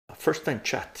First time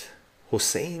chat.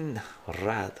 Hussein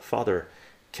Rad, father,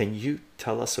 can you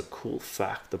tell us a cool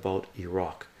fact about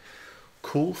Iraq?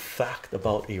 Cool fact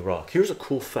about Iraq. Here's a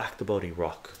cool fact about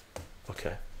Iraq.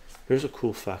 Okay, here's a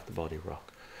cool fact about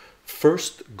Iraq.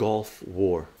 First Gulf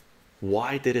War.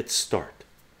 Why did it start?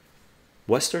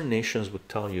 Western nations would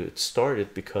tell you it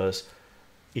started because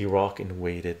Iraq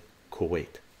invaded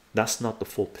Kuwait. That's not the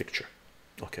full picture.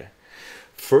 Okay,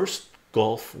 first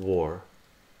Gulf War.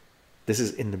 This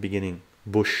is in the beginning,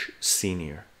 Bush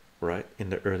Senior, right, in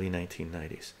the early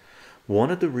 1990s. One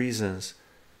of the reasons,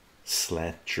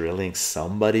 slant drilling,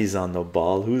 somebody's on the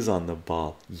ball. Who's on the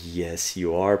ball? Yes,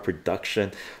 you are.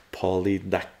 Production,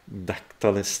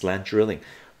 polydactyl slant drilling.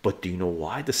 But do you know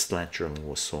why the slant drilling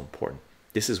was so important?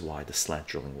 This is why the slant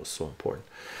drilling was so important,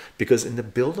 because in the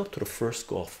build-up to the first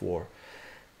Gulf War,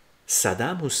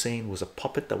 Saddam Hussein was a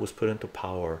puppet that was put into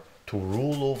power to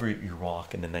rule over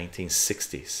Iraq in the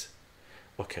 1960s.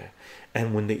 Okay,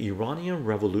 and when the Iranian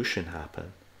Revolution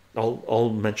happened,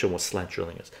 I'll mention what slant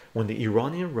drilling is. When the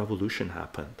Iranian Revolution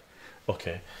happened,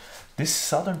 okay, this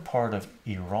southern part of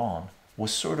Iran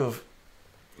was sort of,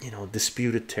 you know,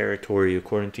 disputed territory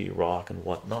according to Iraq and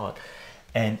whatnot,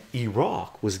 and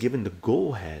Iraq was given the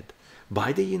go-ahead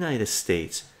by the United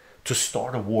States to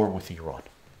start a war with Iran.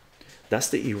 That's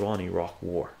the Iran-Iraq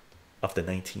War of the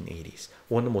 1980s,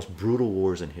 one of the most brutal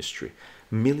wars in history.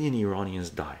 A million Iranians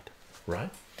died,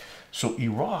 right? So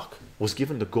Iraq was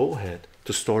given the go-ahead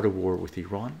to start a war with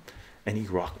Iran, and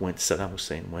Iraq went. Saddam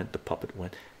Hussein went, the puppet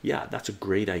went. Yeah, that's a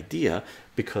great idea,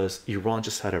 because Iran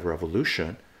just had a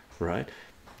revolution, right?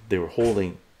 They were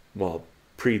holding, well,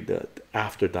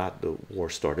 after that the war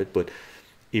started, but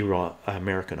Iran,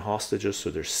 American hostages, so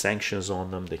there's sanctions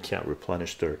on them. They can't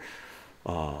replenish their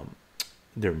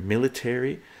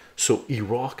military. So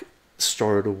Iraq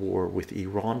started a war with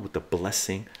Iran with the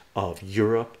blessing of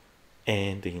Europe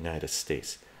and the United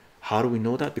States. How do we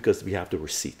know that? Because we have the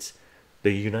receipts.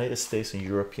 The United States and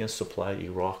Europeans supplied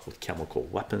Iraq with chemical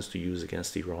weapons to use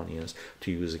against Iranians, to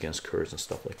use against Kurds and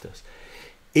stuff like this.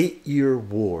 8-year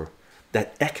war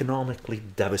that economically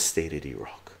devastated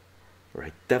Iraq,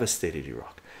 right? Devastated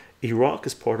Iraq. Iraq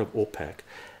is part of OPEC,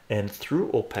 and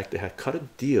through OPEC they had cut a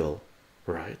deal,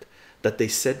 right, that they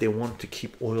said they wanted to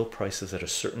keep oil prices at a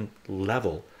certain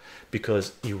level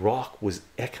because Iraq was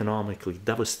economically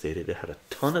devastated. They had a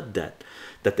ton of debt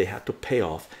that they had to pay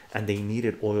off, and they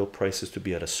needed oil prices to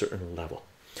be at a certain level.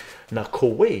 Now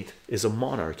Kuwait is a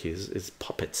monarchy, is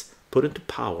puppets put into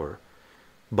power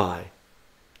by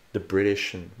the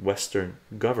British and Western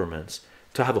governments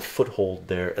to have a foothold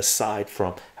there, aside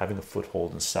from having a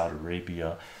foothold in Saudi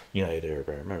Arabia, United Arab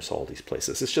Emirates, all these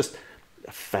places. It's just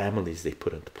families they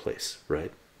put into place,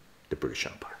 right? The British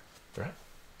Empire, right?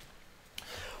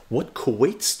 What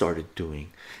Kuwait started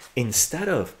doing, instead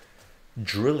of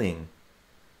drilling,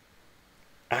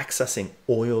 accessing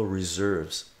oil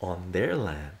reserves on their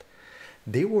land,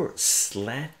 they were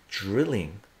slant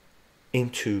drilling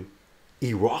into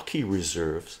Iraqi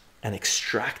reserves and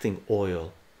extracting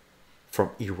oil from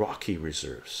Iraqi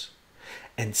reserves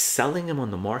and selling them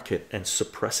on the market and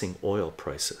suppressing oil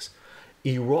prices.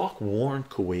 Iraq warned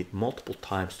Kuwait multiple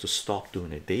times to stop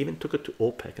doing it. They even took it to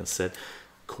OPEC and said,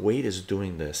 Kuwait is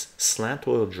doing this slant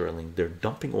oil drilling. They're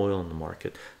dumping oil in the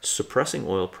market, suppressing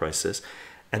oil prices,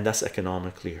 and that's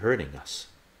economically hurting us.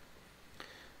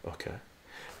 Okay,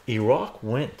 Iraq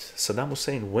went, Saddam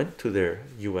Hussein went to their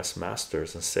US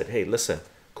masters and said, hey, listen,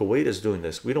 Kuwait is doing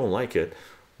this, we don't like it,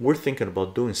 we're thinking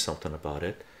about doing something about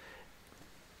it.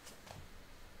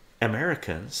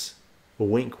 Americans,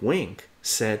 wink wink,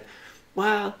 said,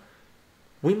 well,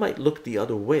 we might look the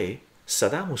other way.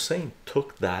 Saddam Hussein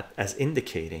took that as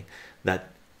indicating that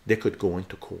they could go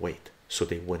into Kuwait. So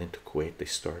they went into Kuwait. They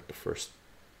started the first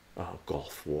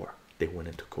Gulf War. They went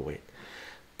into Kuwait.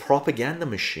 Propaganda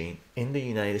machine in the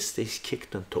United States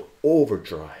kicked into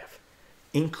overdrive.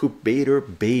 Incubator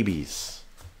babies.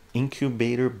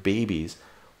 Incubator babies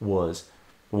was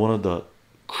one of the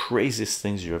craziest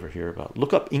things you ever hear about.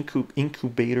 Look up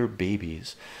incubator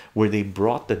babies, where they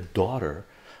brought the daughter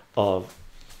of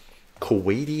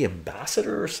Kuwaiti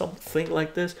ambassador or something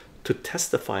like this to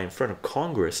testify in front of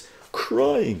Congress,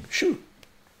 crying. Shoot,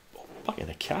 fucking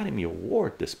Academy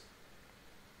Award, this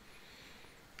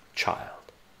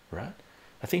child, right?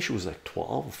 I think she was like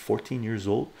 12 or 14 years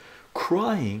old,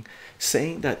 crying,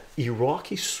 saying that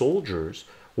Iraqi soldiers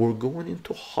were going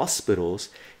into hospitals,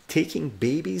 taking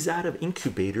babies out of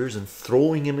incubators and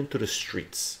throwing them into the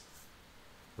streets,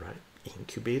 right?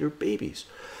 Incubator babies.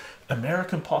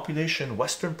 American population,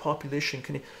 Western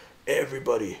population,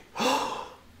 everybody.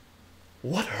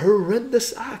 What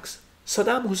horrendous acts.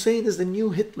 Saddam Hussein is the new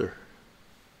Hitler,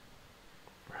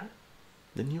 right?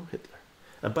 The new Hitler.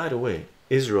 And by the way,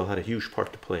 Israel had a huge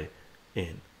part to play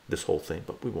in this whole thing,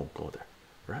 but we won't go there,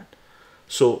 right?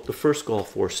 So the first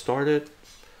Gulf War started.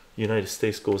 United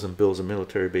States goes and builds a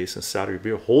military base in Saudi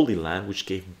Arabia, Holy Land, which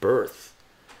gave birth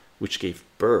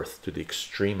to the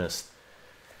extremist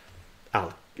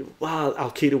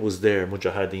Al-Qaeda was there,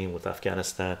 Mujahideen with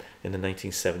Afghanistan in the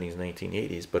 1970s,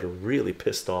 1980s, but it really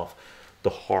pissed off the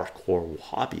hardcore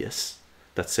Wahhabists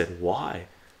that said, why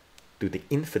do the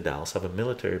infidels have a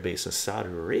military base in Saudi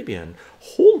Arabia and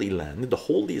Holy Land, the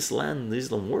holiest land in the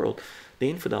Islam world? The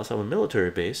infidels have a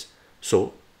military base,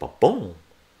 so boom,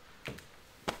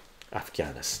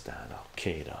 Afghanistan,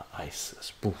 Al-Qaeda,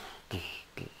 ISIS, boof, boof,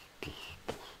 boof, boof,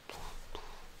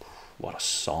 boof. What a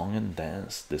song and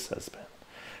dance this has been,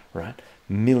 right?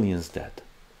 Millions dead,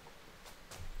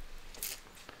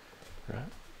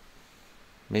 right?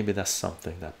 Maybe that's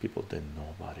something that people didn't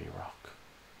know about Iraq.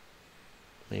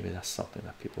 Maybe that's something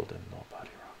that people didn't know about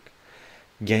Iraq.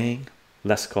 Gang,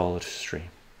 let's call it a stream.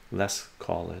 Let's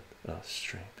call it a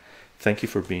stream. Thank you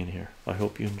for being here. I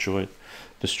hope you enjoyed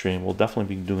the stream. We'll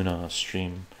definitely be doing a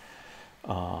stream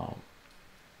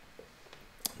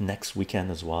next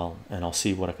weekend as well, and I'll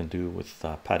see what I can do with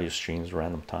patio streams,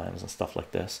 random times, and stuff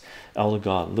like this. Elder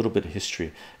God, a little bit of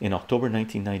history. In October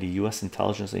 1990, U.S.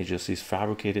 intelligence agencies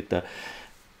fabricated the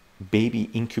baby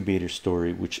incubator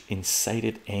story, which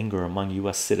incited anger among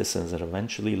U.S. citizens and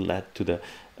eventually led to the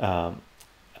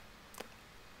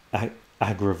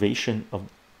aggravation of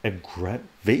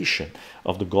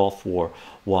the Gulf War.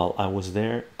 While I was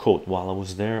there, quote, while I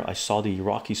was there, I saw the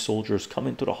Iraqi soldiers come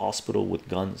into the hospital with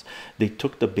guns. They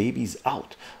took the babies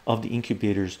out of the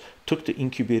incubators,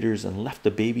 and left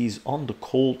the babies on the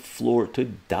cold floor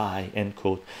to die, end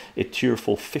quote. A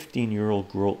tearful 15-year-old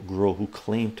girl who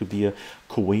claimed to be a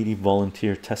Kuwaiti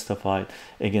volunteer testified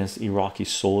against Iraqi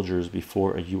soldiers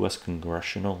before a U.S.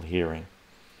 congressional hearing.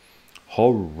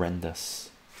 Horrendous.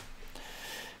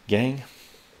 Gang,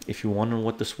 if you wonder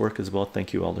what this work is about,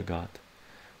 thank you, Elder God.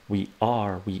 We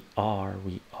are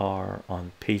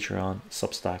on Patreon,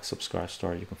 Substack, Subscribe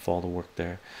Star. You can follow the work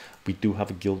there. We do have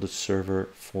a gilded server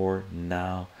for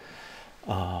now.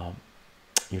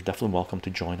 You're definitely welcome to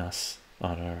join us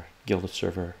on our gilded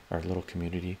server, our little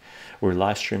community. We're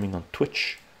live streaming on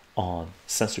Twitch, on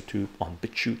CensorTube, on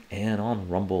BitChute, and on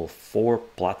Rumble. 4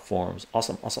 platforms.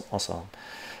 Awesome.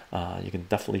 You can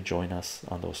definitely join us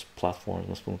on those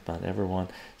platforms. Not everyone.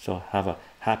 So have a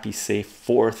happy, safe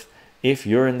 4th. If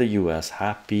you're in the US,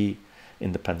 happy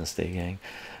Independence Day, gang.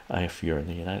 If you're in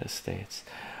the United States,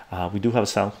 we do have a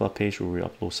SoundCloud page where we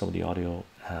upload some of the audio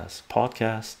as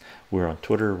podcasts. We're on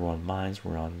Twitter, we're on Minds,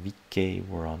 we're on VK,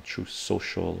 we're on Truth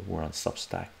Social, we're on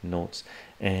Substack Notes,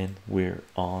 and we're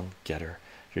on Getter.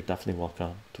 You're definitely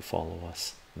welcome to follow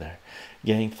us there,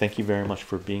 gang. Thank you very much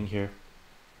for being here.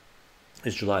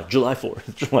 It's July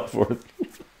 4th.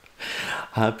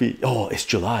 Happy, oh, it's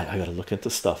July. I gotta look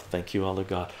into stuff. Thank you, Elder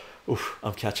God. Oof,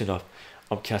 I'm catching up.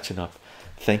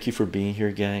 Thank you for being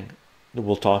here, gang.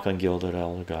 We'll talk on Gilded,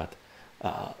 Elder God.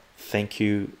 Thank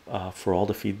you for all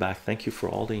the feedback. Thank you for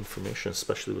all the information,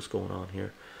 especially what's going on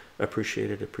here.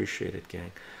 Appreciate it,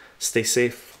 gang. Stay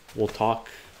safe. We'll talk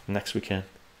next weekend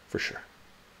for sure.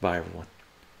 Bye, everyone.